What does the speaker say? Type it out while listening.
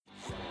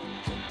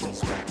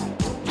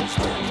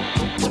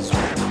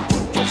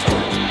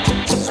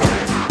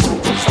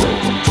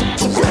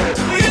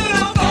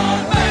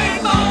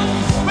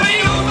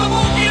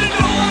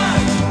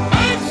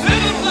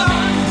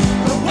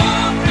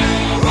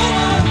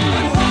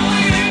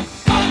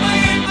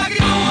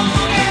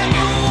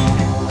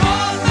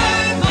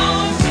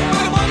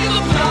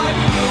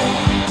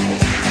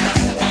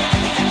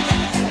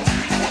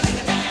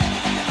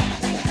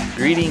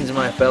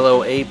my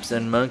fellow apes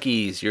and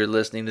monkeys. You're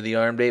listening to the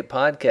Armed Ape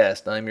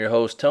Podcast. I'm your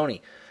host,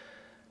 Tony.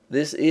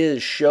 This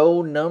is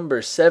show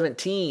number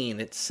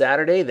 17. It's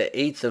Saturday, the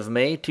 8th of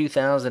May,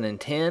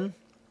 2010.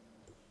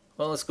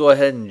 Well, let's go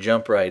ahead and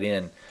jump right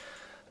in.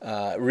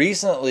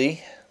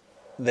 Recently,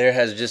 there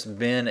has just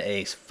been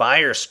a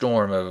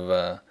firestorm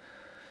of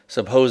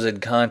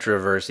supposed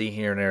controversy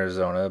here in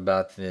Arizona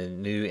about the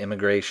new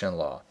immigration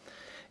law.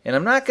 And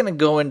I'm not going to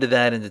go into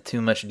that into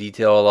too much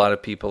detail. A lot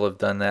of people have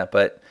done that,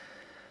 but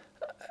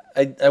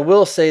I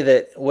will say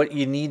that what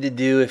you need to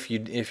do if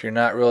you're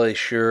not really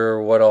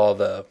sure what all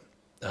the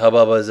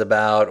hubbub is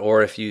about,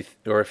 or if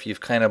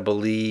you've kind of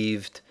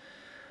believed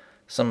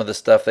some of the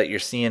stuff that you're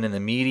seeing in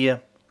the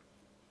media,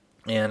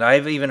 and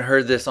I've even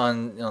heard this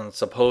on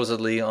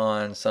supposedly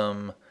on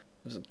some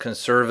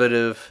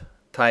conservative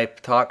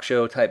type talk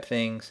show type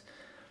things,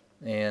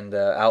 and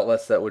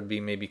outlets that would be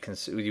maybe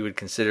you would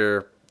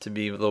consider to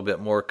be a little bit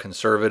more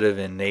conservative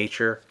in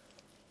nature.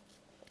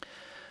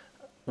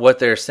 What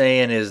they're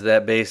saying is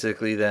that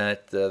basically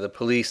that the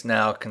police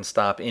now can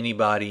stop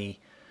anybody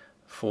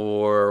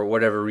for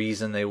whatever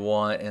reason they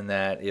want, and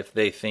that if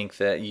they think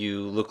that you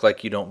look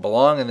like you don't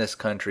belong in this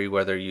country,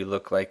 whether you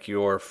look like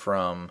you're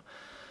from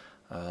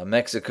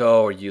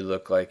Mexico, or you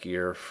look like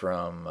you're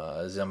from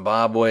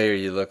Zimbabwe, or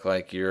you look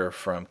like you're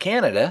from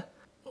Canada,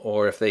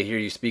 or if they hear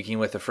you speaking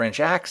with a French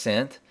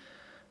accent,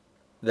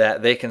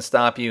 that they can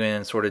stop you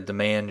and sort of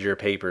demand your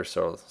papers,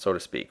 so to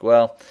speak.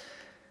 Well,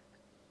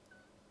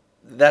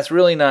 that's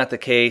really not the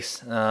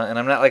case, and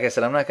I'm not, like I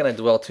said, I'm not going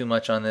to dwell too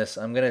much on this.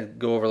 I'm going to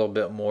go over a little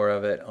bit more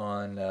of it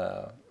on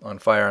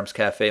Firearms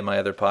Cafe, my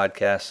other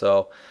podcast.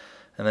 So,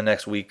 in the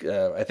next week,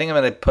 I think I'm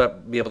going to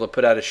be able to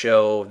put out a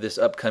show this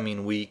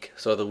upcoming week.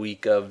 So the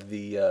week of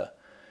the, I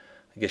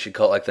guess you'd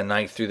call it like the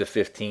 9th through the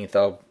 15th,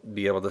 I'll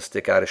be able to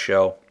stick out a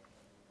show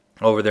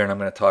over there, and I'm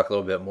going to talk a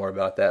little bit more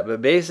about that.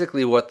 But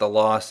basically what the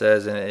law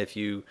says, and it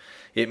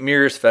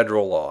mirrors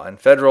federal law. And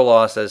federal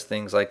law says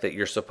things like that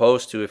you're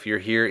supposed to, if you're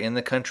here in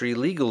the country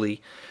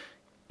legally,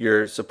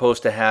 you're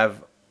supposed to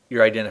have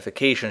your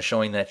identification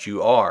showing that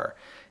you are.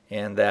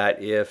 And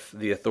that if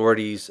the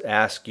authorities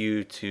ask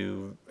you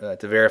to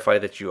verify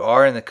that you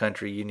are in the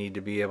country, you need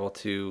to be able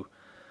to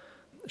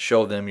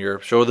show them your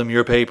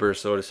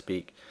papers, so to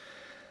speak.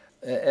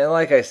 And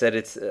like I said,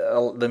 it's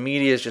the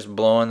media is just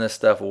blowing this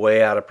stuff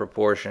way out of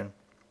proportion.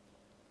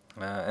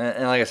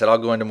 And like I said, I'll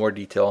go into more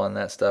detail on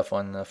that stuff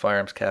on the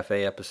Firearms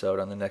Cafe episode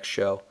on the next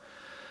show.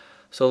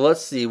 So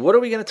let's see, what are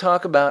we going to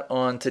talk about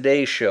on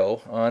today's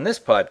show, on this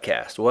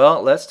podcast?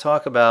 Well, let's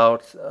talk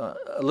about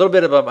a little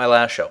bit about my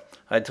last show.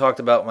 I talked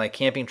about my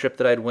camping trip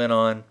that I'd went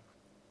on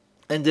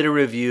and did a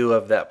review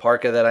of that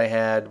parka that I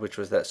had, which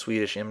was that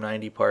Swedish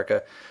M90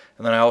 parka.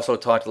 And then I also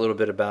talked a little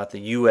bit about the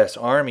U.S.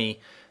 Army,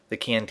 the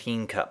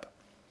Canteen Cup.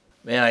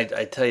 Man,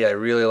 I tell you, I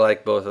really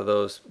like both of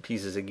those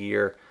pieces of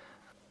gear.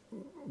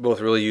 Both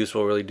really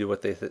useful, really do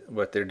what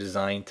they're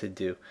designed to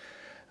do.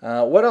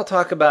 What I'll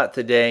talk about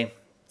today,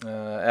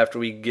 after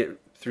we get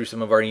through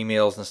some of our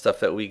emails and stuff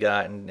that we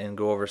got and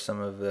go over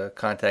some of the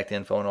contact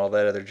info and all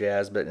that other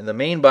jazz, but in the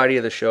main body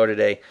of the show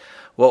today,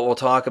 what we'll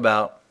talk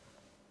about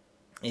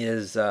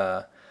is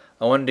I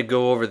wanted to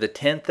go over the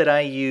tent that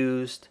I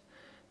used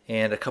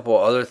and a couple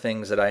other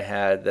things that I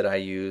had that I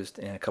used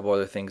and a couple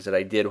other things that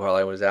I did while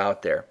I was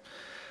out there.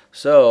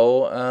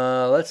 So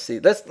let's see.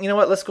 Let's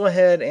go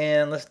ahead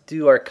and let's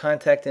do our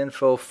contact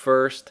info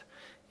first,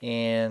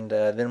 and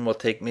then we'll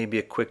take maybe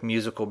a quick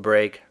musical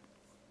break,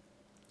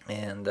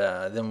 and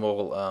then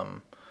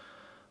we'll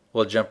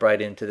jump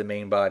right into the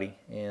main body.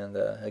 And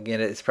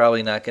again, it's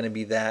probably not going to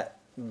be that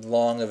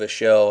long of a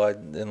show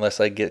unless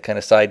I get kind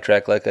of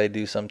sidetracked like I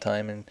do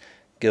sometime and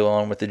go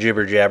on with the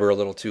jibber jabber a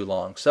little too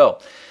long. So,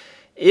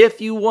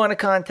 if you want to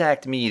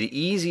contact me, the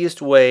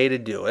easiest way to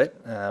do it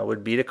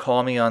would be to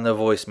call me on the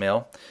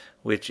voicemail,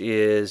 which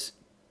is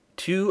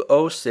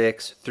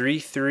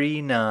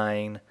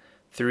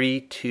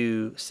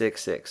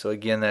 206-339-3266. So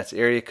again, that's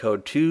area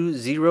code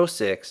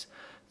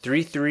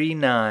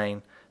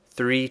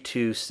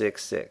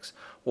 206-339-3266.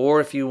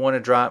 Or if you want to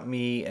drop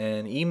me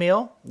an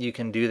email, you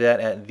can do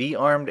that at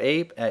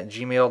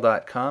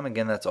thearmedape@gmail.com.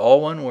 Again, that's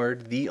all one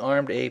word,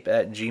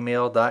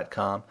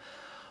 thearmedape@gmail.com.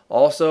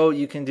 Also,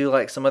 you can do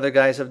like some other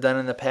guys have done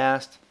in the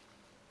past.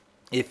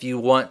 If you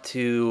want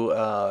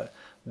to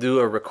do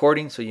a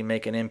recording, so you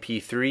make an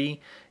MP3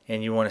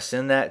 and you want to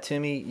send that to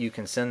me, you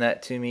can send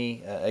that to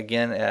me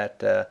again at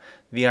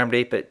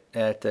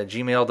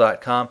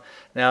thearmedape@gmail.com.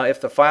 Now,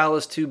 if the file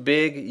is too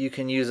big, you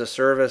can use a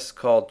service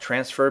called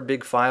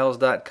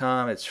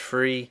transferbigfiles.com. It's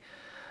free.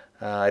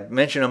 I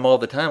mention them all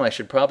the time. I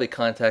should probably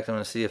contact them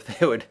and see if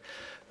they would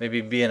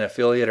maybe be an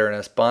affiliate or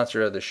a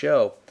sponsor of the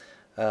show.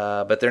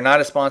 But they're not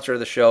a sponsor of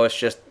the show.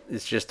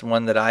 It's just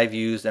one that I've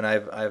used, and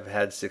I've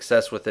had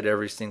success with it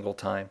every single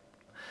time.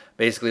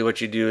 Basically, what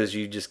you do is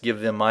you just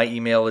give them my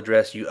email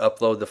address. You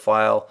upload the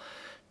file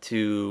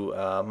to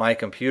my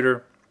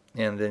computer,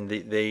 and then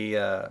they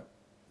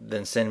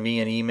then send me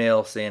an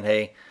email saying,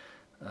 "Hey,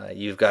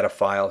 you've got a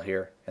file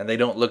here." And they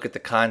don't look at the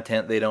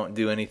content. They don't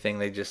do anything.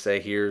 They just say,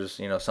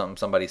 "Here's something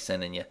somebody's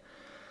sending you."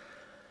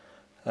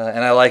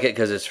 and I like it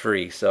because it's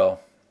free. So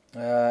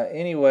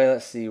anyway,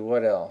 let's see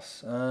what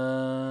else.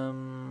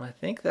 I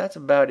think that's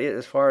about it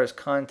as far as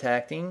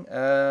contacting.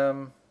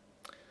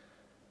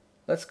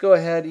 Let's go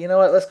ahead. You know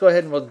what? Let's go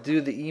ahead and we'll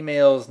do the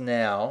emails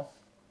now.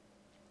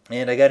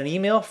 And I got an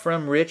email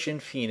from Rich in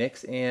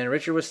Phoenix, and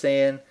Richard was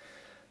saying,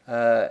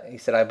 he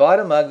said, I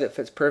bought a mug that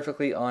fits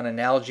perfectly on an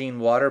Nalgene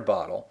water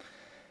bottle,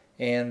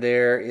 and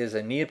there is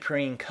a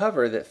neoprene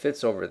cover that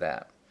fits over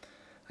that.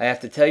 I have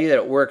to tell you that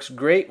it works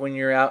great when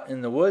you're out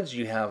in the woods.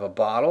 You have a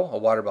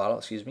water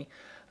bottle,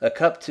 a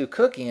cup to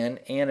cook in,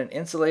 and an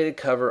insulated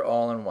cover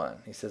all in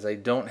one. He says, I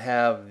don't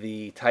have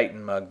the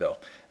Titan mug though.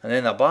 And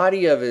then the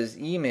body of his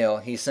email,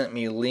 he sent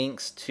me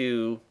links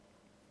to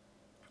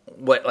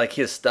what like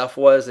his stuff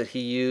was that he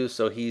used.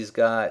 So he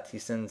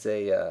sends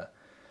there's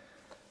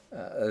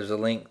a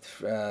link.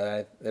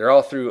 They're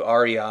all through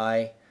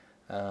REI.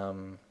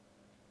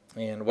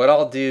 And what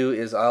I'll do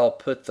is I'll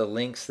put the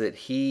links that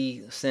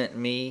he sent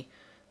me,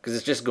 because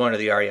it's just going to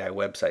the REI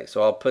website.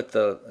 So I'll put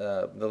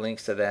the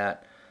links to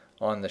that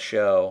on the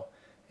show.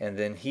 And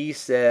then he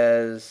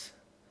says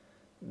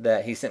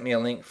that he sent me a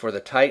link for the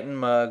Titan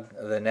mug,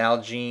 the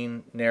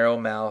Nalgene narrow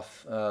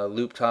mouth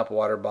loop top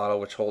water bottle,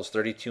 which holds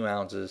 32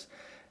 ounces.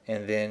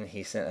 And then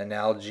he sent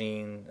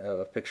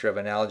a picture of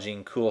a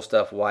Nalgene Cool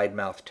Stuff wide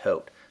mouth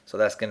tote. So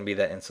that's going to be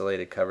that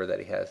insulated cover that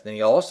he has. Then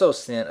he also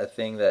sent a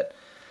thing that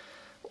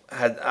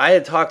I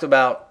had talked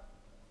about,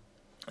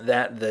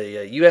 that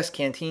the U.S.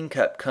 Canteen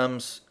cup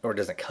comes, or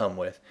doesn't come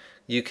with.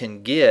 You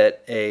can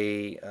get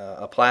a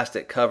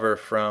plastic cover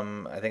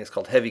from, I think it's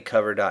called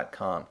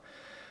heavycover.com.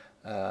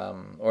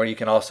 Or you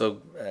can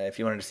also, if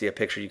you wanted to see a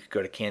picture, you could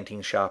go to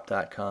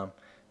canteenshop.com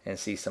and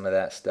see some of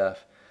that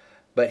stuff.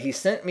 But he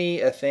sent me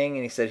a thing,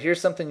 and he said,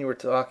 here's something you were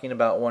talking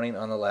about wanting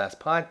on the last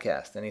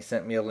podcast. And he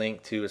sent me a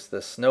link to, it's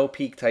the Snow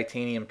Peak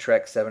Titanium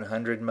Trek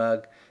 700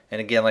 mug. And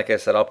again, like I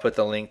said, I'll put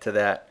the link to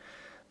that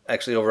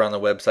actually over on the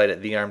website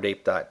at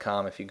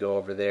thearmedape.com. If you go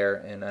over there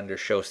and under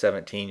show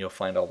 17, you'll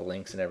find all the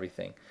links and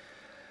everything.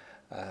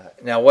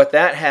 Now what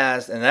that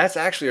has, and that's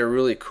actually a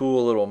really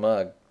cool little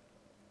mug.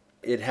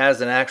 It has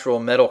an actual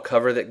metal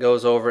cover that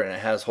goes over it, and it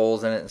has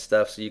holes in it and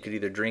stuff, so you could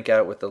either drink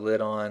out with the lid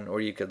on,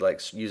 or you could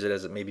like use it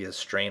as maybe a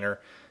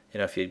strainer,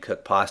 if you'd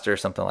cook pasta or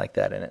something like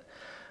that in it.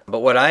 But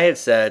what I had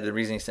said, the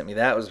reason he sent me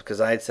that was because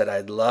I had said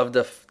I'd love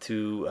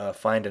to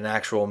find an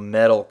actual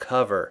metal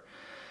cover.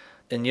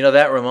 And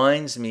that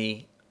reminds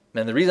me,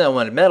 and the reason I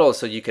wanted metal is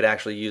so you could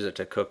actually use it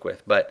to cook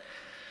with. But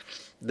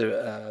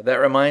that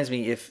reminds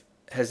me,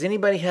 has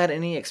anybody had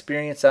any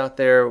experience out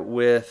there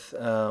with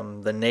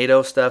the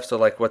NATO stuff? So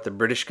like what the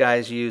British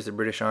guys use, the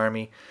British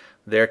Army,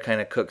 their kind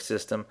of cook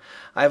system.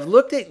 I've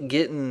looked at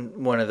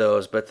getting one of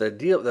those, but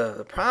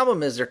the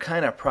problem is they're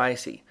kind of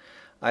pricey.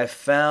 I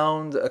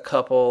found a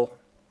couple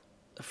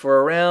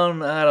for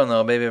around, I don't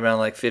know, maybe around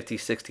like $50,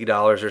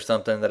 $60 or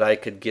something, that I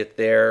could get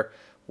their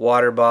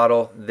water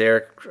bottle.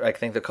 I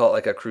think they call it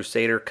like a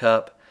Crusader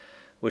cup,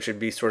 which would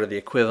be sort of the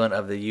equivalent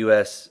of the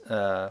U.S.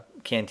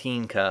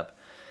 Canteen cup.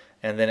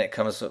 And then it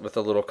comes with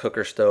a little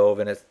cooker stove,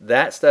 and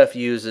that stuff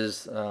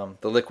uses the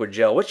liquid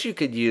gel, which you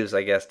could use,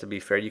 I guess, to be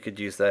fair. You could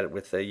use that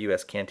with the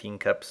U.S. Canteen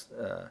cups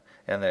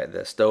and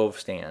the stove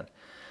stand.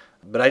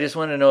 But I just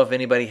wanted to know if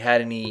anybody had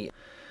any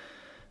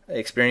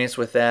experience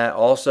with that.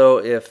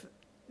 Also,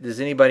 does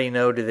anybody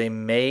know, do they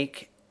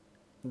make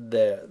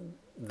the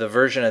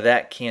version of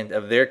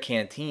of their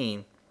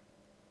canteen,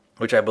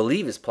 which I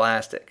believe is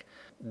plastic?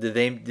 Does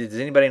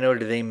anybody know,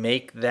 do they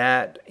make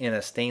that in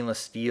a stainless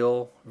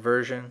steel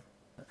version?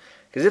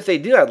 Because if they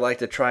do, I'd like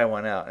to try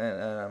one out.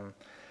 And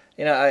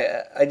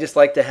I just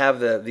like to have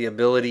the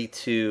ability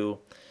to,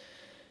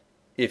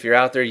 if you're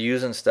out there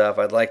using stuff,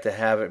 I'd like to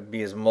have it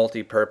be as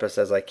multi-purpose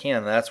as I can.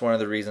 And that's one of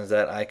the reasons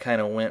that I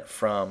kind of went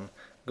from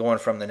going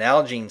from the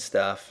Nalgene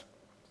stuff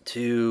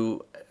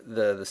to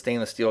the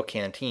stainless steel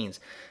canteens.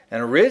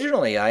 And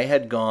originally I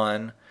had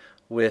gone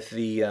with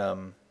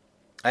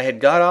I had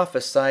got off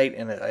a site,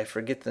 and I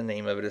forget the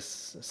name of it.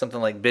 It's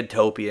something like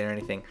Bidtopia or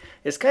anything.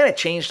 It's kind of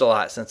changed a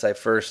lot since I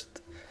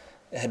first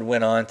had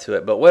went on to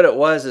it. But what it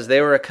was is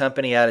they were a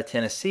company out of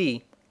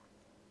Tennessee,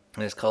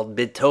 and it's called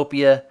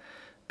Bidtopia,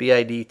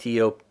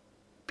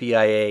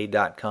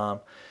 BIDTOPIA.com.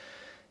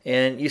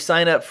 And you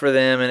sign up for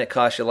them, and it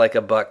costs you like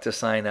 $1 to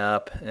sign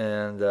up,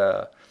 and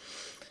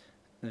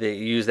they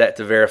use that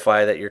to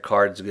verify that your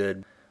card's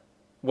good.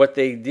 What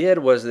they did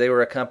was they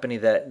were a company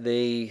that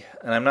and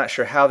I'm not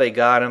sure how they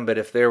got them, but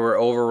if there were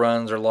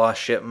overruns or lost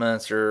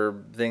shipments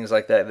or things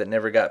like that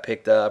never got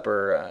picked up,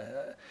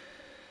 or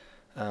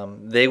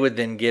they would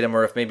then get them.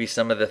 Or if maybe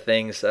some of the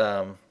things,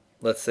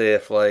 let's say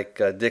if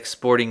like Dick's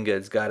Sporting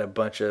Goods got a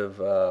bunch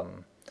of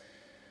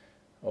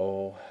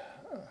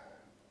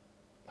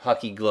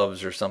hockey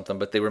gloves or something,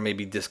 but they were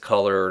maybe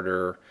discolored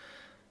or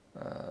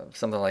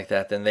something like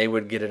that, then they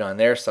would get it on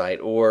their site.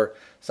 Or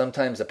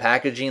sometimes the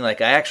packaging, like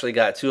I actually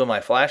got 2 of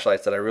my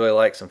flashlights that I really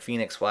like, some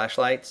Phoenix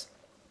flashlights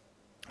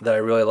that I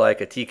really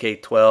like, a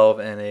TK12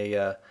 and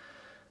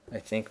I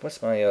think,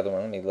 what's my other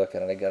one? Let me look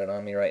at it. I got it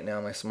on me right now,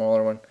 my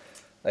smaller one.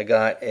 I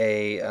got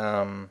a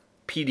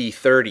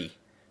PD30,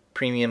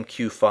 Premium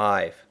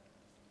Q5.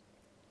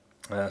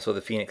 So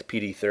the Fenix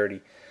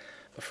PD30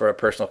 for a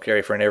personal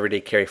carry, for an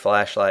everyday carry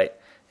flashlight.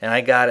 And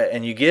I got it,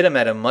 and you get them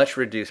at a much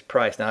reduced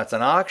price. Now it's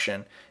an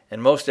auction,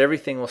 and most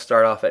everything will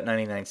start off at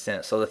 99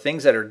 cents. So the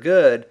things that are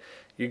good,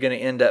 you're going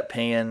to end up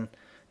paying,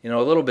 a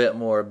little bit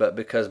more. But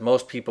because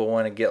most people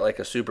want to get like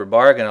a super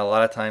bargain, a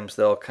lot of times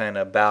they'll kind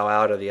of bow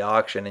out of the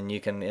auction, and you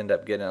can end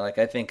up getting it. Like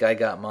I think I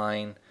got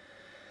mine,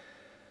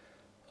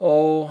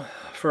 for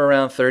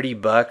around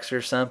 $30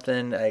 or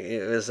something.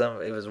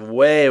 It was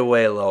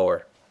way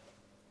lower.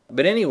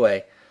 But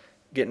anyway,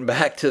 getting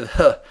back to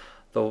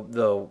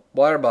the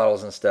water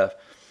bottles and stuff.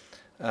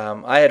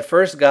 I had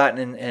first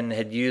gotten and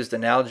had used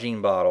an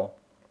Nalgene bottle,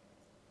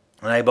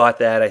 and I bought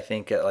that I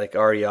think at like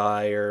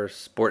REI or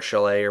Sport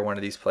Chalet or one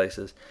of these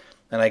places,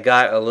 and I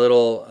got a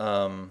little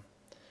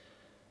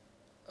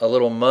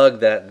mug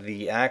that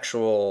the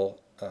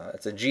actual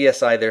it's a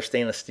GSI, their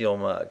stainless steel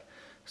mug.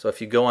 So if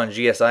you go on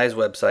GSI's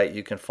website,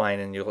 you can find,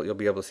 and you'll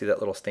be able to see that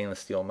little stainless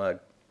steel mug.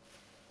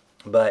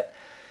 But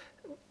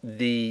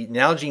the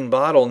Nalgene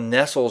bottle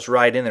nestles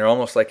right in there,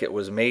 almost like it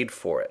was made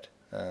for it.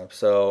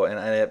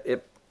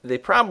 They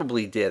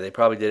probably did. They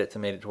probably did it to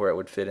make it to where it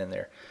would fit in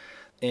there.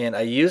 And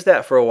I used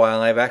that for a while,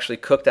 and I've actually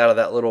cooked out of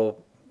the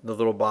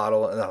little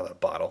bottle, not the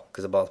bottle,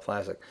 because the bottle's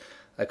plastic.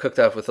 I cooked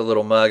out with a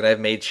little mug, and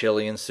I've made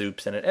chili and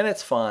soups in it, and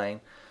it's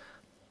fine.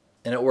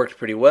 And it worked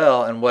pretty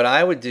well. And what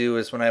I would do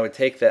is when I would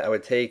take that,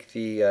 when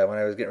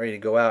I was getting ready to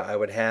go out, I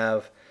would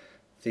have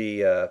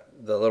the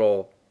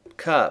little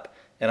cup,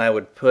 and I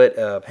would put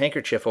a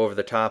handkerchief over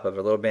the top of it,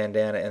 a little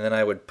bandana, and then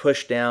I would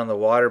push down the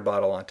water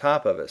bottle on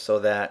top of it, so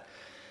that,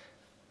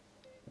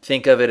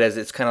 think of it as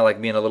it's kind of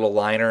like being a little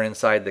liner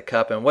inside the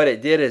cup. And what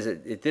it did is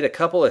it did a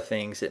couple of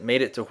things. It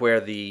made it to where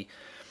the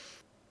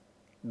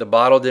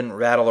bottle didn't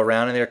rattle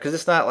around in there, because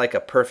it's not like a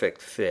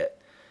perfect fit.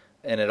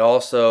 And it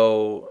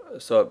also,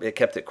 so it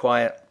kept it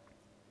quiet,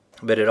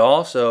 but it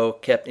also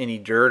kept any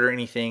dirt or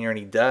anything or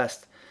any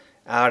dust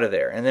out of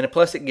there. And then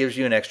plus it gives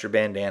you an extra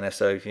bandana,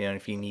 so if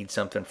you need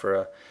something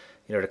for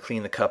to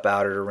clean the cup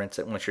out or to rinse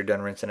it once you're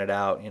done rinsing it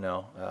out,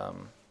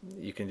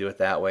 you can do it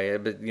that way.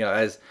 But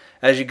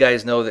as you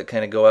guys know that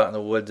kind of go out in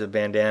the woods, a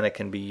bandana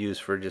can be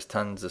used for just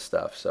tons of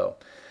stuff. So,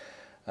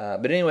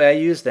 but anyway, I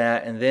used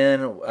that, and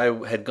then I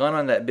had gone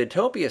on that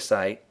Bidtopia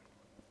site,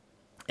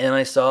 and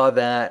I saw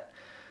that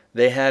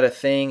they had a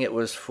thing. It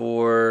was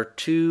for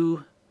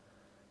 2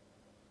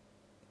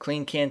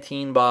 Clean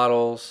Canteen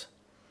bottles,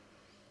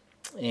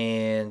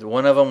 and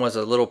one of them was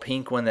a little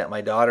pink one that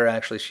my daughter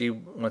actually,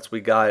 once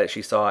we got it,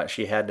 she saw it,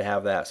 she had to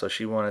have that, so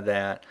she wanted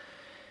that.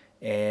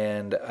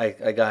 And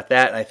I got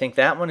that, and I think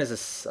that one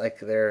is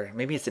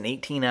maybe it's an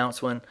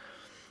 18-ounce one.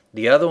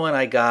 The other one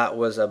I got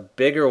was a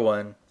bigger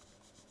one,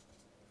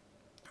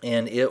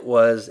 and it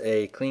was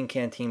a Clean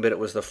Canteen, but it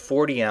was the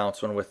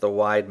 40-ounce one with the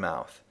wide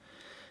mouth.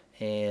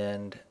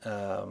 And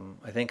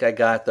I think I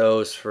got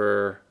those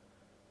for,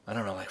 I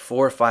don't know, like $4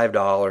 or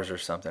 $5 or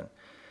something.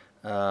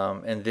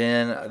 And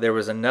then there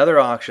was another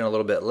auction a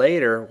little bit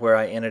later where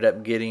I ended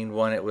up getting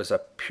one. It was a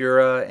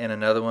Pura, and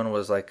another one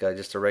was like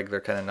just a regular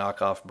kind of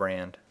knockoff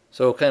brand.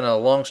 So kind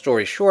of long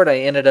story short, I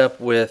ended up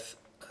with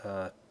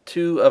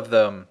 2 of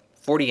the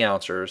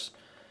 40-ouncers,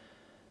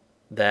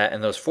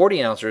 and those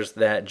 40-ouncers,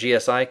 that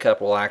GSI cup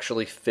will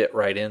actually fit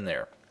right in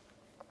there.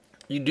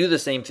 You do the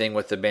same thing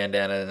with the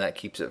bandana, and that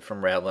keeps it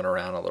from rattling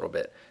around a little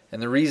bit.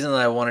 And the reason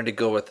I wanted to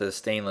go with the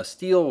stainless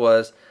steel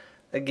was,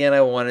 again, I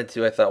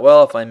thought,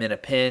 well, if I'm in a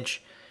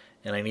pinch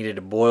and I needed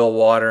to boil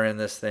water in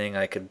this thing,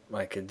 I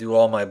could do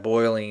all my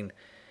boiling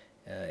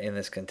in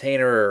this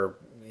container, or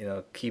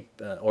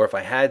or if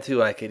I had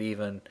to, I could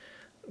even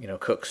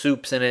cook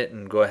soups in it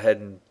and go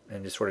ahead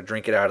and just sort of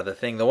drink it out of the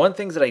thing. The one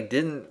things that I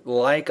didn't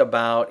like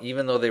about,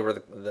 even though they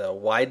were the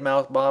wide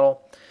mouth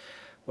bottle,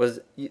 was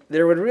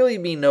there would really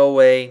be no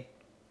way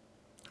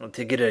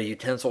to get a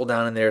utensil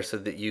down in there so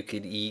that you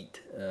could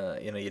eat.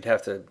 You'd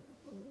have to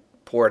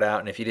pour it out,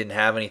 and if you didn't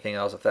have anything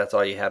else, if that's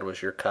all you had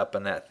was your cup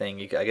and that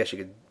thing, I guess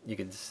you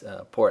could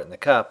pour it in the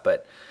cup.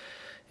 But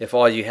if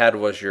all you had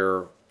was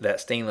that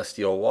stainless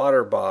steel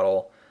water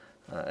bottle,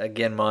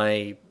 again,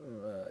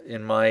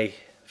 in my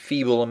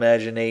feeble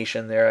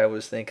imagination there, I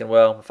was thinking,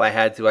 well, if I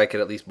had to, I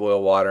could at least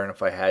boil water, and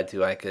if I had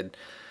to, I could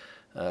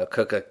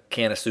cook a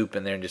can of soup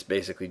in there and just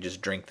basically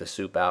just drink the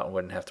soup out and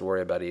wouldn't have to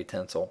worry about a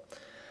utensil.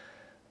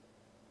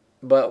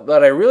 But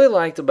what I really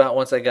liked about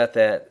once I got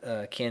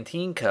that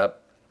canteen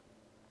cup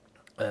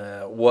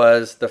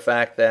was the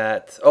fact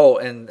that,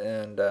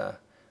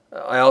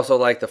 I also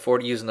liked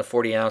using the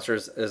 40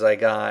 ounces, as I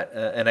got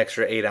an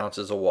extra 8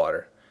 ounces of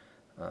water,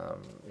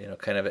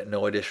 kind of at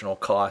no additional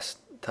cost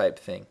type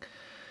thing.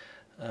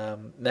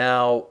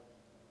 Now,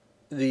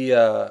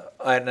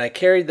 and I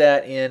carried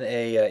that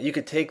in you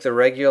could take the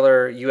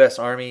regular U.S.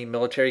 Army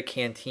military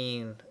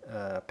canteen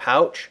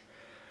pouch,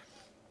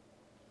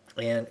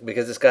 and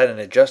because it's got an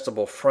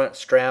adjustable front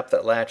strap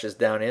that latches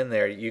down in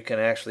there, you can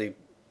actually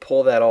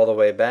pull that all the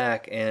way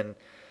back, and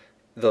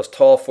those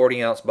tall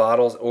 40-ounce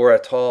bottles or a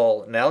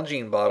tall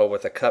Nalgene bottle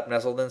with a cup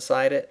nestled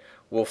inside it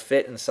will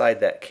fit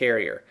inside that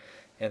carrier.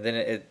 and then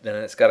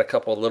it's got a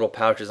couple of little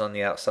pouches on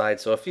the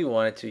outside. So if you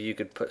wanted to, you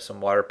could put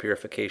some water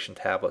purification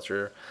tablets,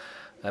 or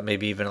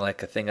maybe even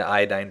like a thing of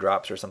iodine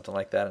drops or something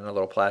like that in a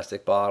little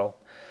plastic bottle.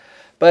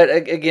 But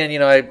again,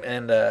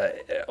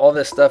 all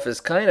this stuff is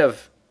kind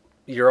of,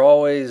 you're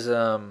always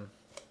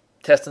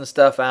testing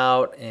stuff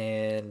out,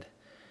 and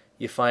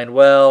you find,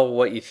 well,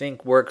 what you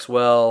think works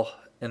well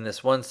in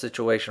this one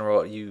situation,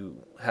 or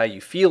how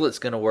you feel it's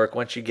going to work.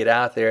 Once you get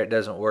out there, it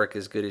doesn't work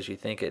as good as you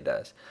think it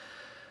does.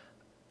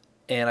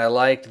 And I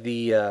liked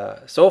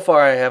so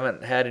far I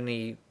haven't had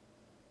any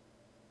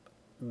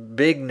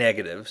big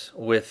negatives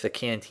with the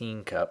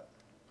Canteen Cup.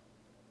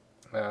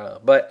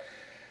 But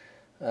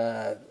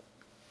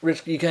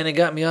Rich, you kind of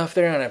got me off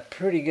there on a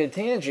pretty good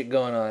tangent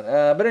going on.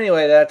 But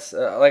anyway, that's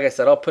like I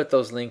said, I'll put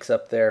those links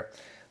up there.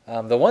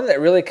 The one that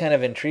really kind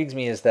of intrigues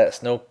me is that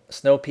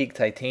Snow Peak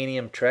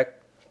Titanium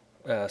Trek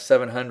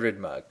 700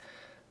 mug.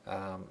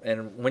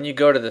 And when you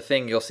go to the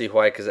thing, you'll see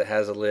why, because it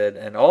has a lid.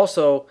 And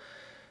also,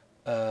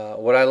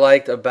 what I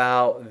liked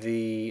about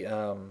the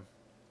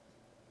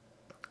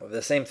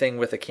same thing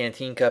with the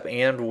Canteen Cup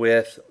and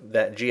with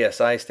that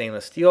GSI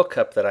stainless steel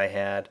cup that I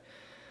had,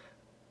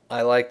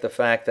 I like the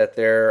fact that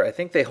I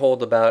think they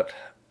hold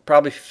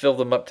probably fill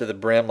them up to the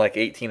brim like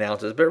 18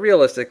 ounces, but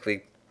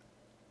realistically,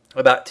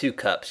 about 2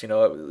 cups.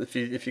 If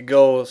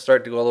you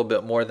start to go a little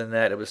bit more than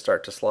that, it would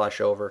start to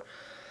slosh over.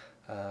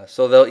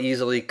 So they'll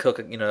easily cook,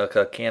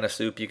 a can of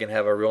soup. You can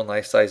have a real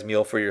nice sized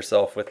meal for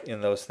yourself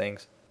in those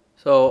things.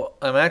 So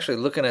I'm actually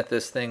looking at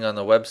this thing on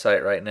the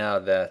website right now,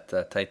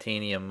 that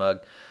titanium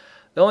mug.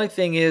 The only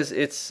thing is,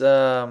 it's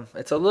a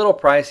little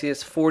pricey.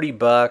 It's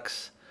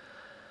 $40.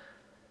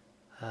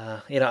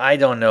 I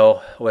don't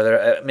know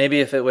whether,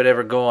 maybe if it would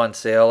ever go on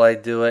sale,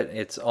 I'd do it.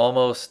 It's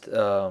almost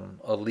a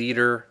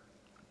liter,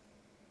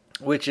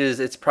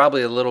 it's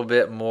probably a little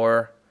bit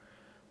more.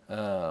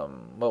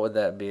 What would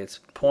that be? It's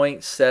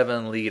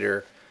 0.7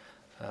 liter.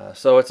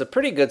 So it's a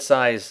pretty good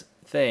size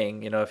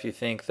thing, if you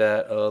think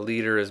that a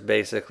liter is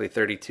basically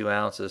 32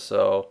 ounces.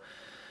 So,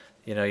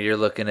 you're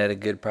looking at a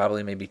good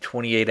probably maybe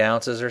 28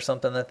 ounces or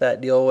something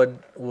that deal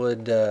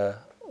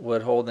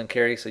would hold and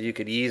carry. So you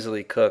could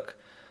easily cook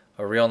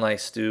a real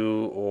nice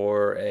stew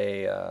or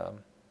a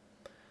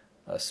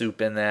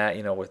soup in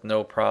that, with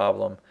no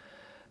problem.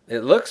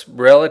 It looks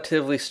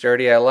relatively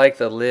sturdy. I like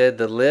the lid.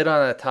 The lid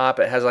on the top,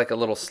 it has like a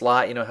little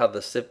slot.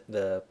 How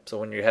so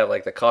when you have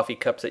like the coffee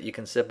cups that you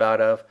can sip out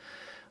of.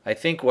 I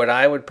think what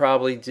I would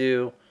probably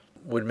do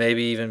would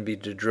maybe even be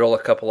to drill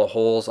a couple of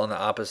holes on the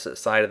opposite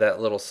side of that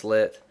little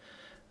slit.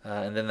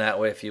 And then that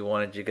way, if you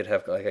wanted, you could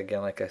have,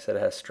 like I said,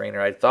 it has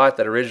strainer. I thought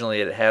that originally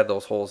it had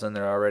those holes in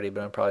there already,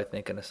 but I'm probably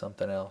thinking of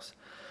something else.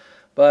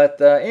 But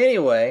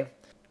anyway,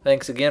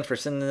 thanks again for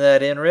sending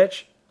that in,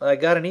 Rich. I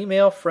got an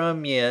email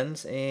from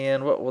Jens,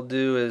 and what we'll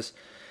do is,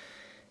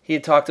 he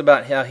had talked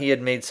about how he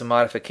had made some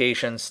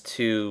modifications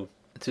to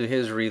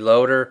his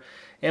reloader,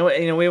 and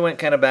we went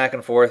kind of back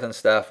and forth and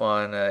stuff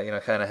on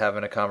kind of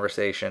having a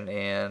conversation.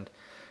 And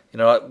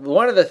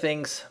one of the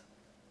things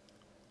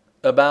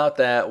about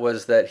that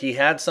was that he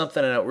had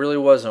something and it really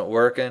wasn't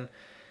working,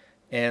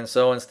 and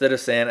so instead of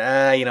saying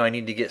I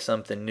need to get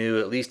something new,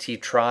 at least he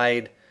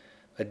tried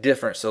a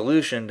different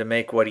solution to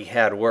make what he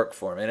had work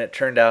for him, and it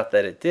turned out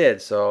that it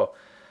did. So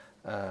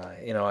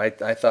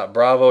I thought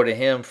bravo to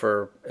him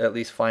for at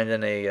least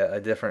finding a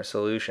different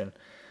solution.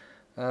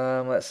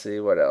 Let's see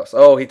what else.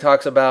 Oh, he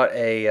talks about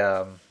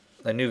a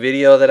new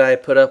video that I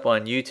put up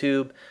on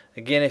YouTube.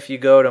 Again, if you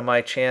go to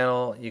my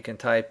channel, you can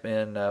type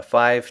in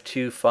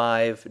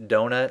 525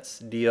 Donuts,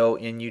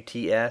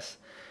 Donuts,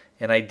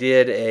 and I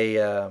did a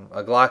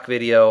Glock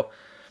video,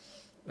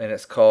 and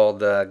it's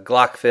called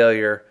Glock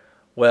Failure.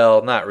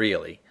 Well, not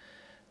really.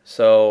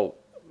 So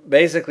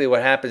basically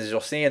what happens is,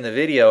 you'll see in the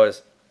video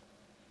is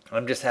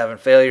I'm just having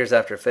failures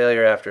after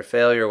failure after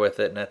failure with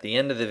it, and at the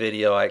end of the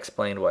video I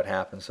explained what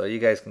happened. So you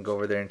guys can go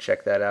over there and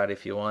check that out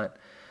if you want.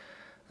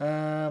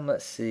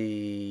 Let's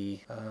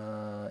see.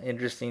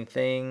 Interesting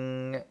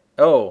thing.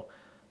 Oh,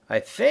 I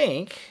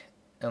think,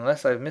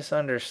 unless I've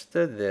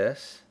misunderstood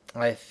this,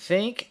 I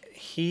think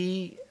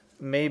he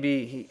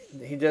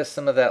does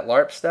some of that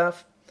LARP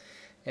stuff.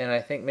 And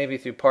I think maybe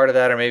through part of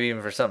that, or maybe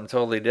even for something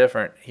totally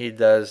different, he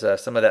does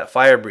some of that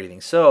fire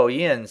breathing. So,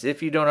 Jens,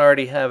 if you don't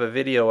already have a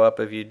video up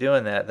of you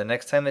doing that, the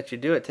next time that you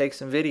do it, take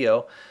some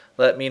video.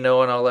 Let me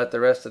know, and I'll let the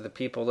rest of the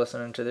people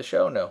listening to the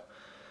show know.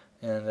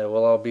 And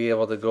we'll all be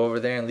able to go over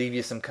there and leave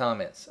you some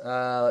comments.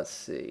 Let's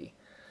see.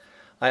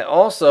 I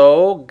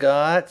also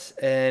got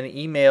an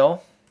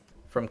email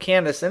from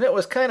Candace, and it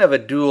was kind of a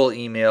dual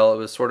email. It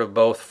was sort of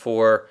both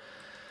for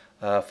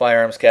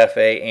Firearms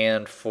Cafe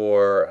and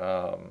for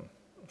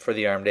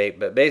the Armed Ape.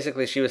 But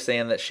basically, she was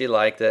saying that she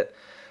liked it.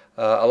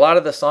 A lot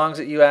of the songs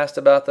that you asked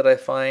about that I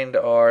find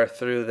are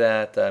through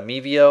that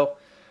Mevio.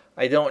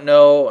 I don't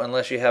know,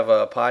 unless you have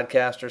a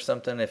podcast or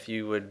something, if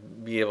you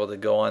would be able to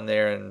go on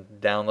there and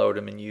download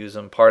them and use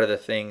them. Part of the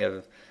thing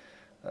of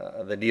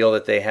the deal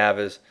that they have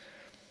is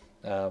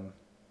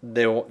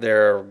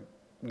they're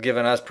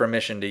giving us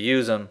permission to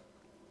use them,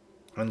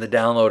 and to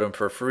download them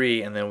for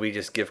free, and then we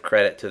just give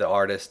credit to the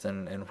artist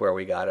and where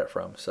we got it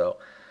from. So,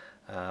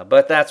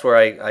 but that's where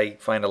I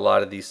find a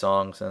lot of these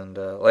songs, and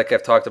like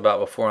I've talked about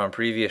before on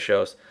previous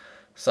shows,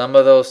 some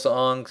of those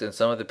songs and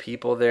some of the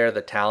people there,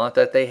 the talent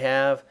that they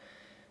have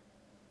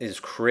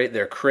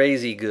they're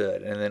crazy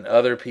good, and then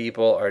other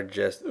people are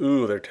just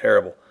they're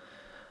terrible.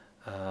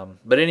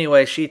 But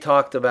anyway, she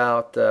talked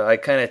about, I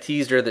kind of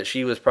teased her that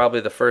she was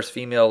probably the first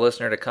female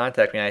listener to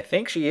contact me. I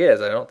think she is.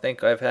 I don't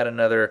think I've had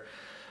another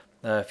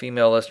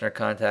female listener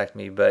contact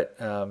me, but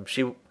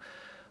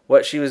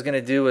what she was going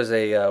to do was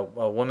a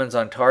Women's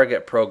on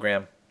Target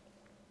program,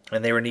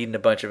 and they were needing a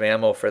bunch of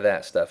ammo for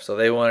that stuff. So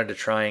they wanted to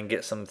try and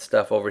get some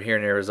stuff over here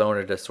in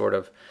Arizona to sort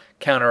of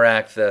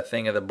counteract the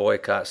thing of the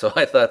boycott. So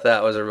I thought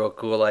that was a real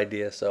cool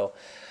idea. So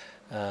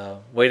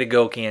way to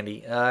go,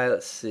 Candy.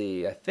 Let's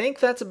see. I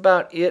think that's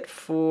about it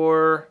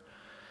for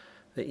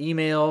the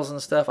emails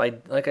and stuff.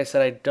 Like I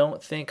said, I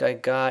don't think I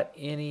got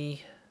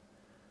any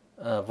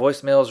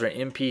voicemails or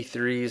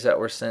MP3s that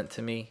were sent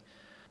to me.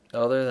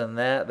 Other than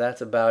that,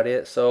 that's about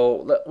it.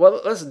 So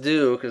what let's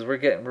do, because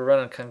we're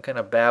running kind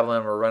of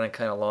babbling, we're running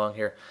kind of long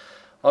here.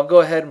 I'll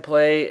go ahead and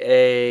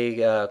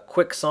play a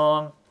quick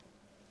song,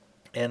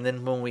 and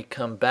then when we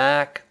come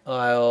back,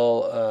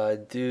 I'll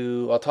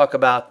talk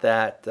about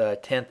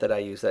that tent that I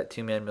use, that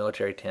 2-man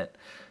military tent,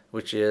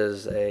 which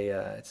is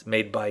it's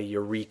made by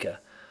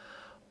Eureka.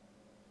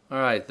 All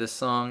right, this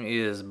song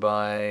is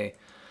by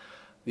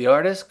the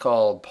artist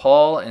called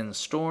Paul and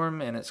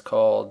Storm, and it's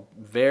called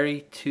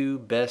Very Two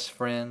Best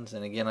Friends.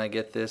 And again, I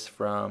get this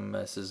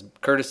is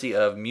courtesy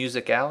of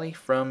Music Alley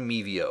from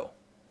Mevio.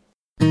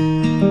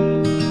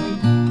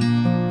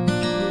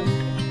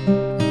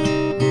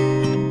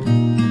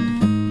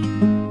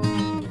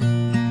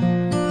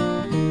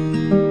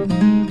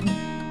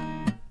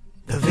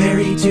 The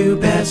very two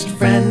best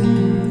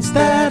friends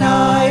that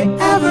I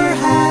ever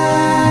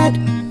had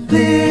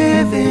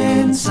live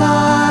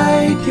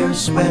inside your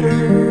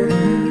sweater.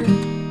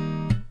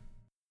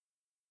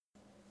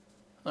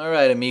 All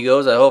right,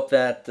 amigos, I hope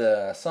that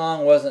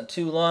song wasn't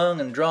too long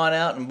and drawn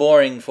out and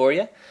boring for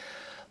you.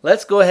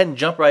 Let's go ahead and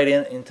jump right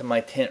into my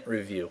tent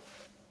review.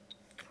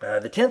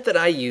 The tent that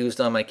I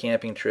used on my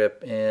camping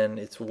trip, and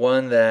it's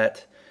one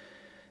that,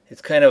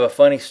 it's kind of a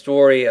funny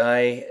story.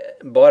 I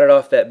bought it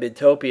off that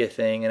Bidtopia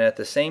thing, and at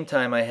the same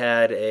time I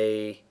had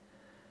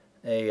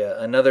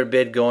another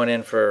bid going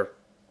in for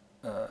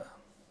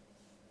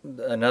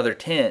another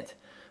tent.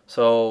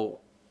 So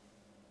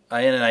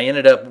I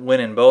ended up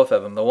winning both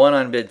of them. The one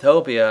on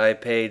Bidtopia I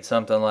paid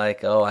something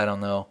like, I don't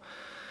know,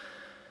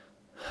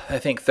 I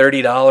think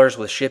 $30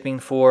 with shipping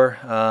for.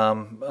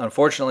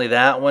 Unfortunately,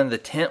 that one, the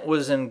tent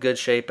was in good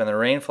shape and the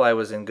rainfly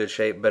was in good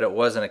shape, but it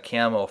wasn't a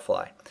camo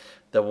fly.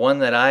 The one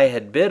that I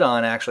had bid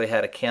on actually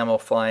had a camo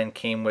fly and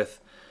came with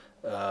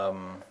a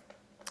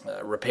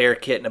repair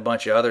kit and a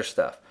bunch of other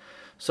stuff.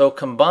 So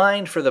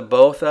combined for the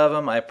both of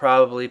them, I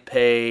probably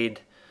paid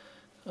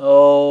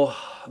about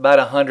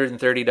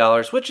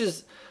 $130, which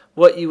is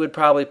what you would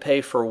probably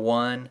pay for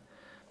one.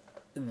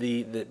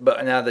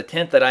 But now the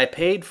tent that I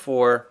paid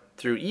for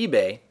through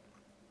eBay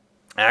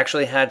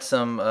actually had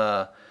some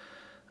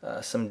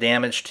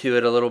damage to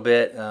it a little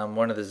bit.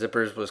 One of the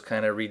zippers was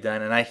kind of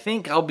redone, and I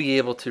think I'll be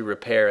able to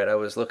repair it. I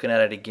was looking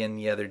at it again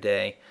the other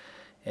day,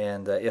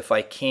 and if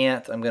I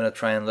can't, I'm going to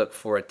try and look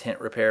for a tent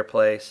repair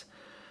place.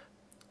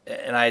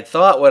 And I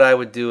thought what I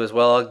would do as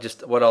well,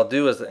 what I'll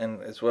do is,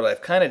 and it's what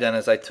I've kind of done,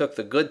 is I took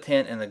the good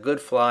tent and the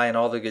good fly and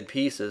all the good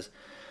pieces,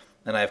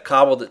 and I've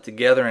cobbled it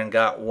together and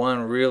got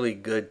one really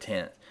good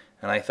tent.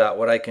 And I thought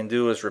what I can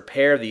do is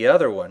repair the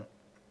other one,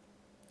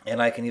 and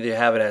I can either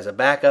have it as a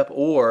backup,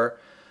 or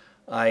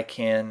I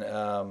can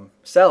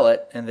sell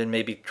it and then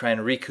maybe try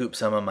and recoup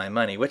some of my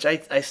money, which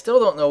I still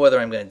don't know whether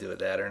I'm going to do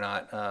that or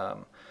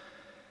not.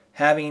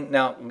 Having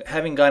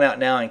gone out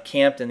now and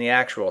camped in the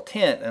actual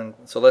tent, and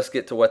so let's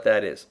get to what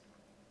that is.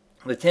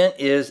 The tent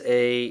is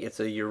it's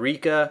a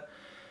Eureka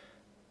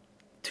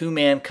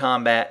 2-man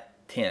combat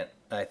tent,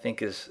 I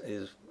think is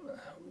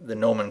the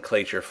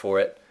nomenclature for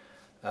it.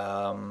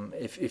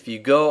 If you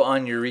go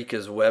on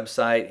Eureka's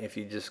website, if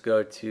you just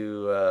go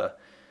to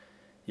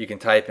you can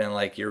type in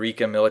like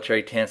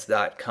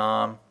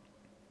eurekamilitarytents.com,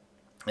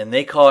 and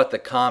they call it the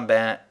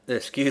combat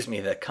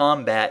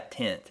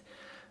tent.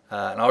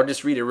 And I'll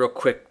just read a real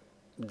quick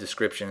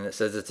description. It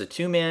says it's a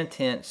 2-man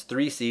tent, it's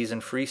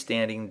 3-season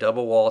freestanding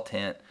double wall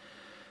tent.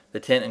 The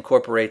tent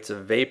incorporates a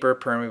vapor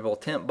permeable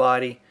tent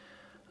body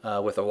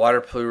with a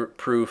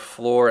waterproof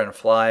floor and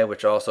fly,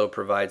 which also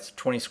provides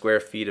 20 square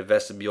feet of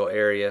vestibule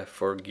area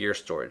for gear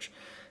storage.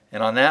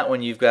 And on that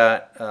one, you've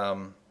got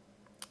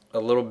a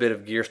little bit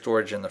of gear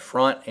storage in the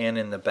front and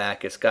in the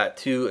back. It's got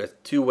two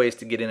ways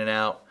to get in and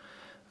out.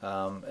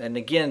 And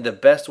again, the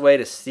best way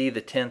to see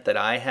the tent that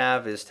I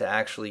have is to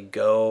actually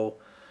go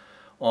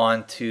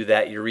onto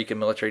that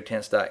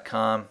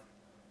eurekamilitarytents.com,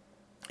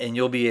 and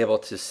you'll be able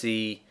to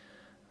see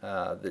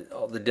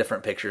all the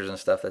different pictures and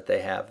stuff that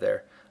they have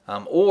there.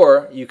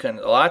 Or a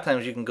lot of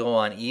times you can go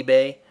on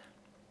eBay,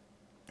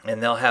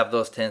 and they'll have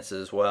those tents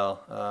as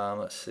well.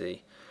 Let's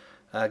see.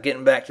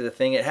 Getting back to the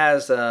thing, it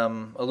has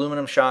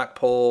aluminum shock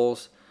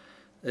poles.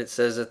 It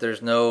says that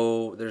there's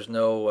no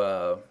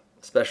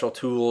special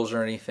tools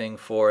or anything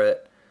for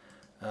it.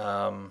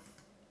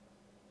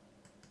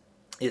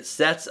 It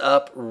sets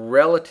up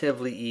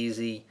relatively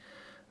easy.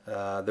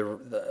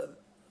 The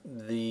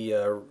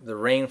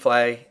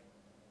Rainfly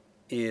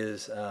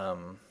is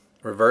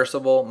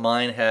reversible.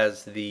 Mine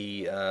has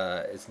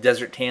it's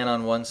desert tan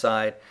on one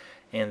side,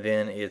 and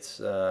then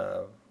it's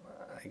I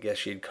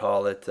guess you'd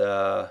call it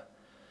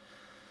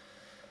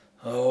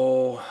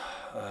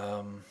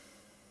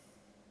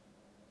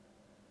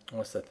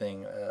what's the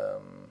thing?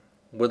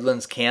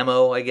 Woodlands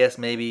Camo, I guess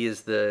maybe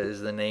is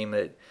the name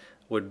that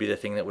would be the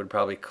thing that would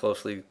probably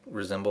closely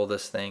resemble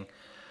this thing.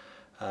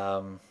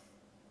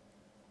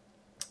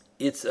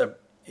 It's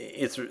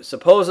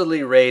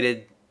supposedly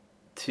rated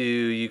to,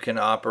 you can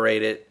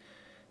operate it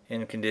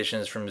in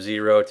conditions from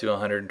 0 to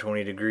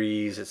 120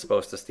 degrees. It's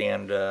supposed to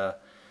stand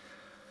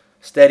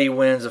steady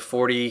winds of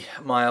 40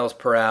 miles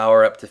per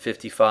hour up to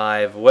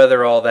 55.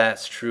 Whether all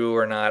that's true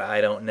or not,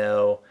 I don't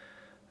know.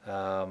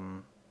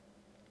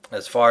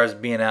 As far as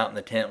being out in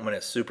the tent when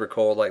it's super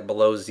cold, like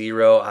below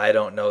 0, I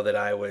don't know that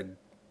I would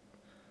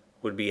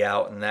be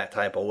out in that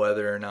type of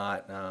weather or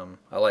not.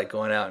 I like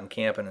going out and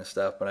camping and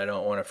stuff, but I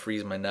don't want to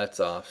freeze my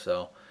nuts off.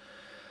 So,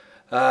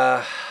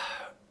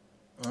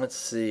 let's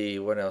see,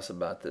 what else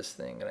about this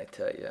thing can I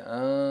tell you?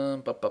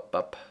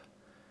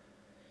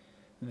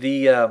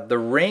 The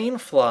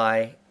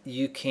Rainfly,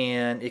 it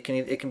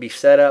can be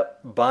set up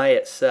by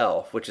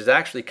itself, which is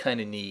actually kind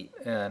of neat.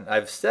 And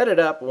I've set it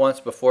up once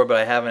before, but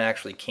I haven't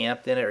actually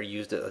camped in it or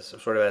used it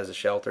sort of as a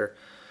shelter.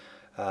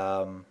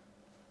 And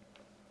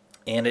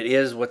it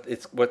is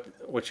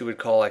what you would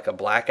call like a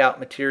blackout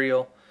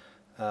material,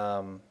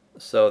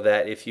 so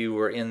that if you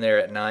were in there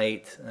at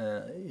night,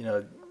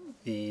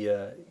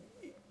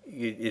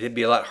 it'd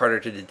be a lot harder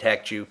to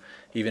detect you,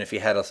 even if you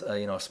had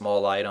a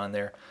small light on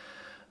there.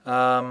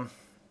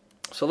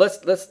 So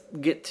let's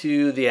get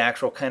to the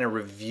actual kind of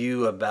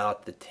review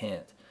about the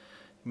tent.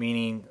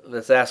 Meaning,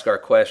 let's ask our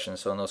questions.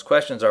 So, and those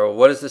questions are: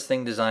 what is this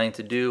thing designed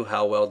to do?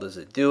 How well does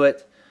it do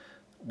it?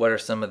 What are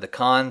some of the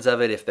cons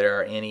of it, if there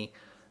are any?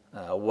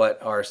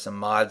 What are some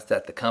mods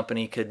that the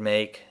company could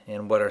make,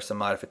 and what are some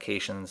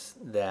modifications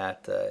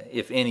that,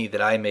 if any,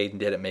 that I made and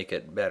did it make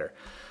it better?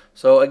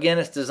 So again,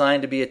 it's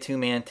designed to be a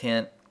two-man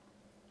tent.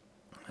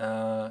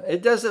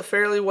 It does it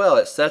fairly well.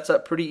 It sets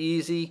up pretty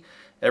easy.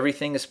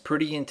 Everything is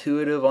pretty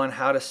intuitive on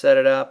how to set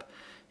it up.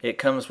 It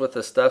comes with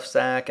a stuff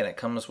sack, and it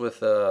comes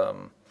with a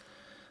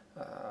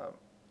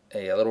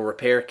little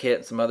repair kit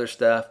and some other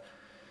stuff.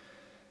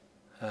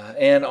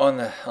 And on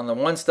the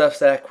one stuff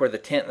sack where the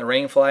tent and the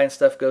Rainfly and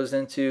stuff goes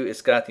into,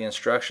 it's got the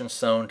instructions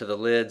sewn to the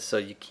lid, so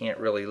you can't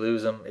really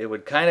lose them. It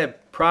would kind of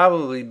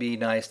probably be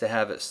nice to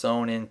have it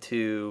sewn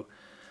into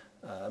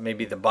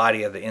maybe the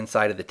body of the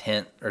inside of the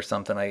tent or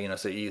something,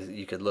 so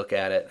you could look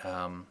at it.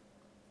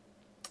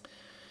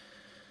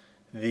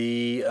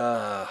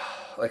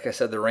 Like I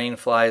said, the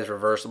Rainfly is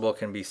reversible,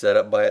 can be set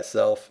up by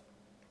itself.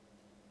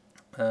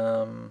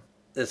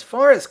 As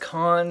far as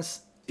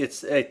cons,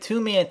 it's a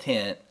two-man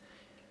tent.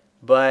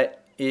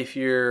 But if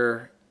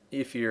you're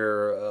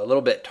a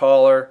little bit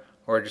taller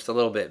or just a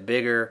little bit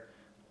bigger,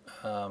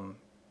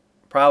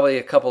 probably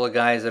a couple of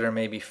guys that are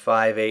maybe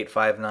 5'8",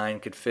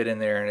 5'9" could fit in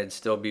there, and it'd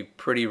still be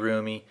pretty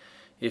roomy.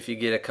 If you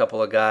get a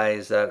couple of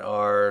guys that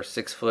are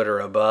 6 foot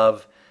or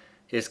above,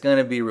 it's going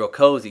to be real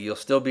cozy. You'll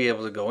still be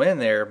able to go in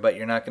there, but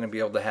you're not going to be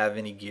able to have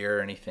any gear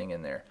or anything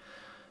in there.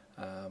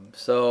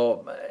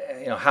 So,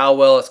 how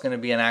well it's going to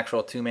be an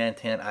actual two-man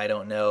tent, I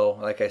don't know.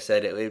 Like I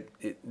said,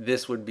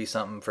 this would be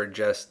something for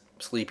just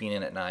sleeping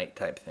in at night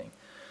type thing,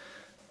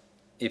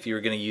 if you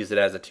were going to use it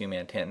as a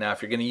two-man tent. Now,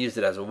 if you're going to use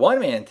it as a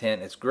one-man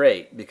tent, it's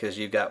great because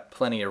you've got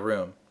plenty of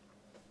room.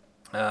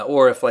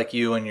 Or if, like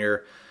you and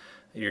your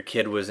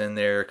kid was in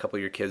there, a couple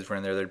of your kids were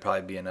in there, there'd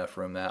probably be enough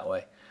room that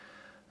way.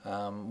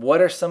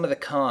 What are some of the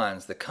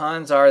cons? The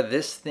cons are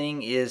this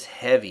thing is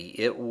heavy.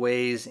 It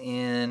weighs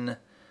in,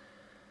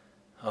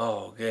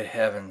 oh, good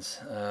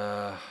heavens,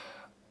 I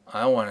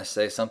want to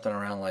say something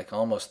around like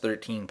almost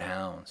 13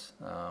 pounds.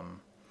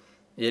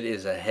 It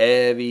is a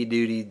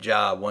heavy-duty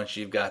job once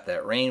you've got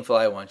that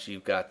Rainfly, once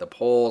you've got the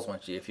poles,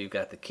 if you've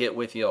got the kit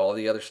with you, all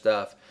the other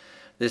stuff.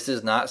 This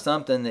is not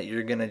something that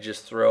you're going to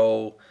just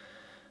throw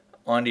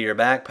onto your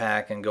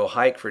backpack and go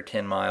hike for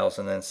 10 miles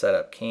and then set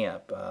up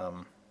camp.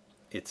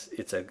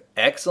 It's an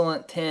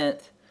excellent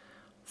tent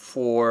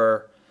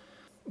for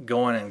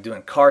going and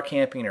doing car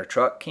camping or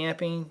truck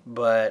camping,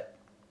 but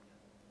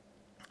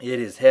it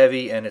is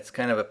heavy and it's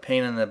kind of a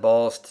pain in the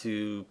balls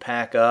to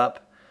pack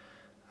up.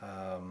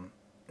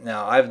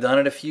 Now, I've done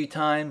it a few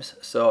times,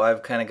 so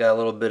I've kind of got a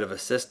little bit of a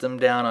system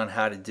down on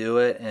how to do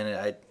it,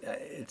 and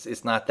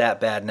it's not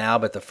that bad now,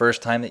 but the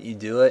first time that you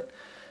do it,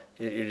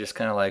 you're just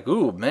kind of like,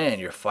 ooh, man,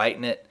 you're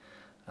fighting it.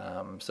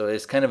 So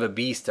it's kind of a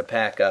beast to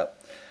pack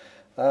up.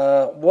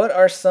 What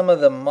are some of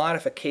the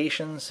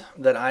modifications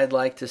that I'd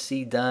like to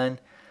see done?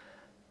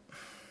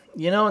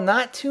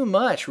 Not too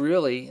much,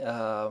 really.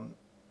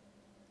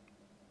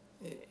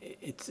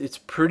 it's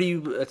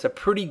a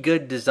pretty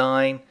good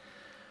design.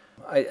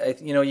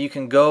 You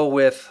can go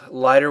with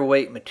lighter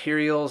weight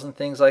materials and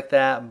things like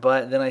that,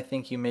 but then I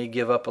think you may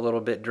give up a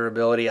little bit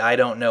durability. I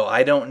don't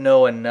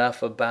know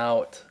enough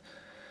about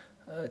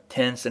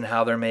tents and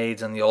how they're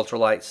made and the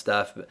ultralight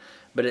stuff,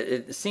 but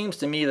it seems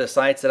to me the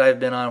sites that I've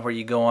been on where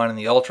you go on and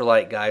the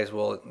ultralight guys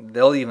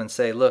they'll even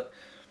say, look,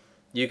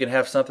 you can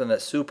have something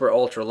that's super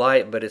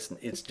ultralight, but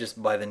it's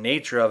just by the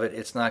nature of it,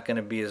 it's not going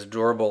to be as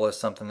durable as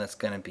something that's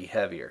going to be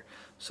heavier.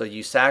 So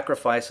you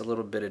sacrifice a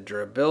little bit of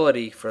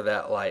durability for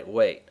that light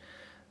weight.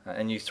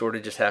 And you sort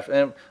of just have to,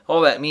 and all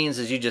that means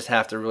is you just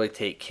have to really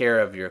take care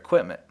of your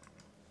equipment,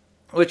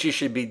 which you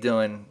should be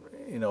doing,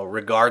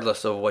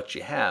 regardless of what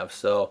you have.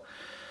 So,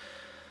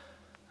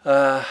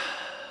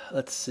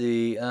 let's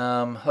see.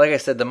 Like I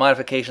said, the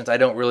modifications, I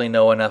don't really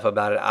know enough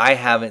about it. I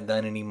haven't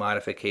done any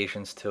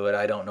modifications to it.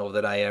 I don't know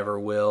that I ever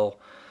will.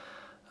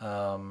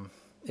 One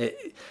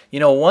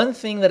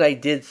thing that I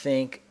did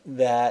think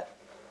that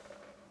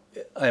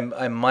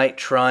I might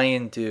try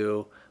and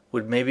do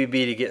would maybe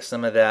be to get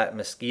some of that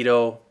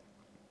mosquito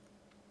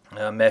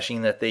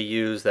meshing that they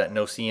use, that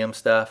no-see-um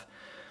stuff.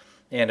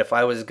 And if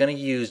I was going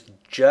to use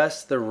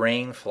just the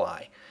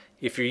Rainfly,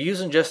 if you're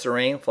using just the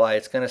Rainfly,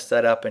 it's going to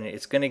set up and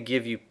it's going to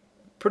give you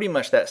pretty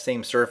much that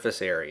same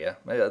surface area,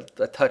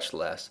 a touch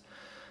less,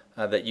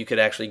 that you could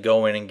actually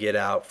go in and get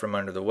out from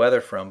under the weather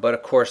from. But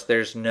of course,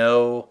 there's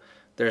no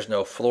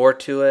floor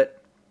to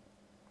it,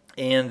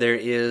 and there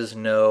is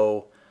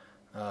no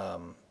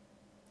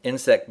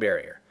insect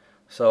barrier.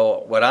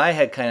 So what I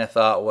had kind of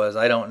thought was,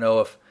 I don't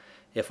know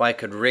if I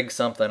could rig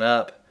something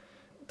up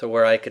to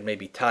where I could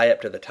maybe tie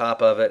up to the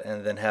top of it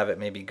and then have it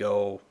maybe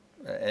go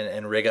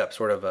and rig up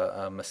sort of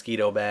a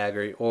mosquito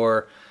bag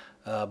or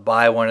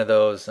buy one of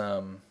those,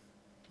 I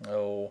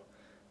know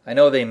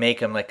they make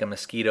them like a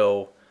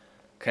mosquito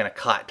kind of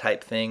cot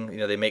type thing.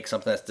 They make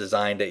something that's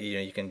designed that,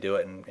 you can do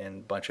it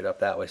and bunch it up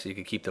that way so you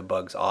could keep the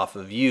bugs off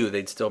of you.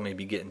 They'd still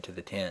maybe get into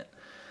the tent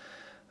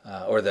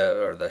or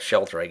the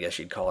shelter, I guess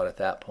you'd call it at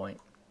that point.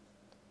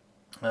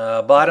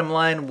 Bottom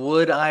line,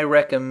 would I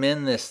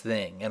recommend this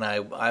thing? And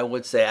I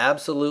would say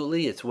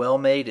absolutely. It's well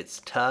made. It's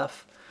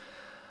tough.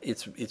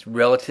 It's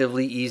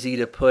relatively easy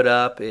to put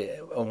up.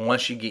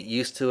 Once you get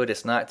used to it,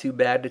 it's not too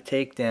bad to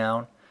take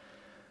down.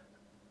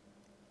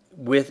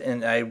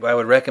 I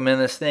would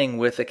recommend this thing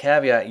with the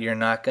caveat: you're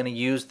not going to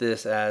use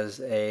this as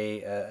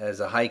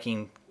a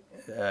hiking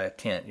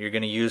tent. You're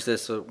going to use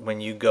this when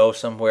you go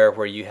somewhere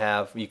where you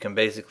can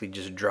basically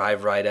just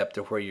drive right up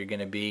to where you're going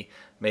to be.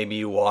 Maybe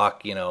you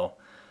walk,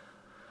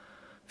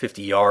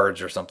 50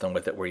 yards or something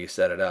with it where you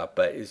set it up,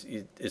 but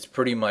it's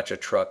pretty much a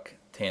truck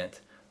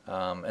tent.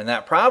 And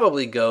that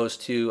probably goes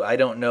to, I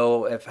don't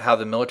know how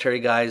the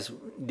military guys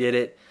did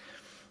it.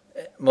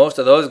 Most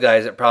of those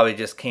guys, it probably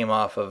just came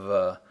off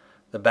of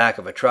the back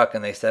of a truck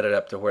and they set it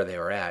up to where they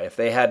were at. If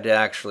they had to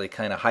actually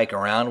kind of hike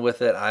around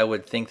with it, I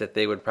would think that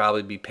they would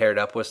probably be paired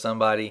up with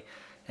somebody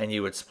and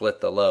you would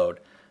split the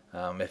load.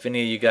 If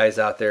any of you guys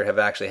out there have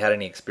actually had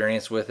any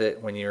experience with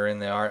it when you're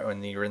in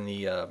either in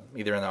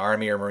the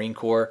Army or Marine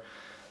Corps,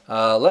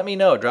 let me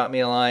know. Drop me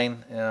a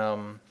line.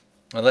 And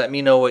let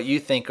me know what you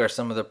think are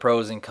some of the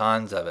pros and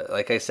cons of it.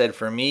 Like I said,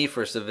 for me,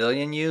 for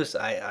civilian use,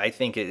 I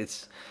think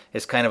it's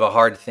kind of a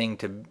hard thing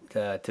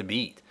to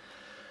beat.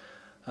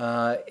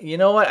 You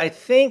know what? I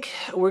think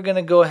we're going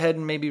to go ahead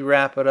and maybe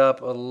wrap it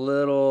up a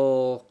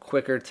little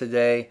quicker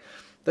today.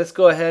 Let's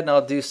go ahead and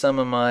I'll do some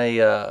of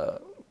my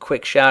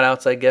quick shout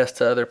outs, I guess,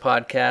 to other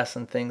podcasts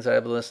and things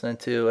I've been listening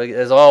to.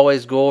 As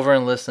always, go over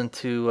and listen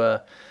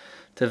to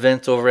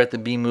Vince over at the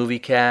B Movie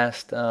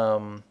Cast,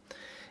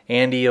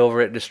 Andy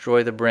over at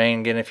Destroy the Brain,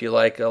 again, if you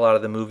like a lot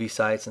of the movie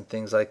sites and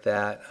things like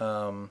that.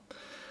 A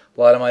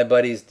lot of my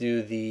buddies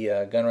do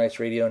the Gun Rights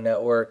Radio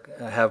Network,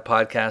 have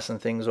podcasts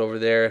and things over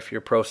there if you're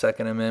pro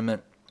Second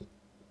Amendment.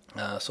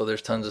 So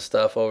there's tons of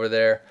stuff over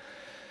there.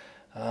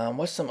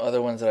 What's some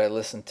other ones that I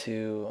listen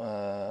to?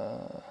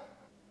 A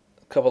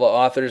couple of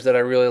authors that I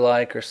really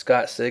like are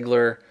Scott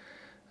Sigler.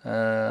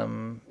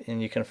 And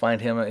you can find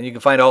him, and you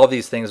can find all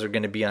these things are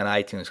going to be on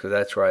iTunes because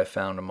that's where I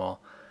found them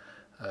all.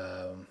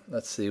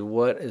 Let's see,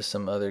 what is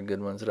some other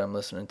good ones that I'm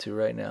listening to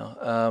right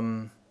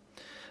now?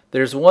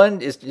 There's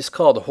one, it's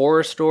called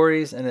Horror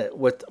Stories, and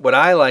what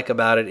I like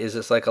about it is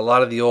it's like a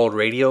lot of the old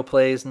radio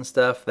plays and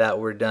stuff that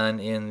were done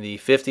in the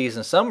 50s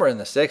and some were in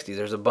the 60s.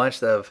 There's a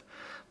bunch of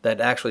that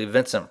actually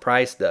Vincent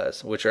Price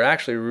does, which are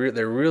actually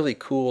they're really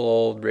cool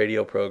old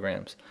radio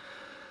programs.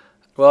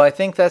 Well, I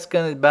think that's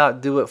going to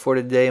about do it for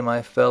today,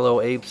 my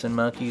fellow apes and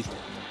monkeys.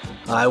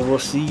 I will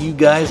see you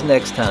guys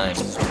next time.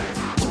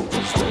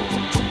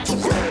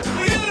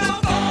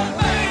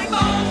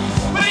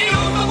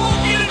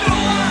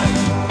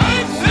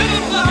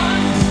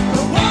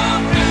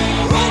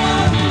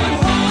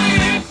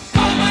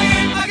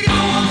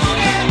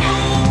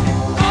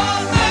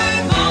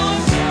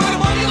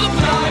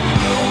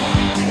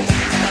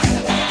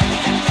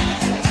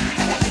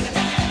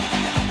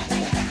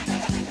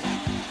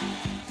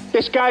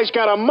 This guy's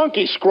got a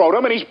monkey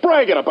scrotum and he's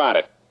bragging about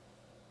it.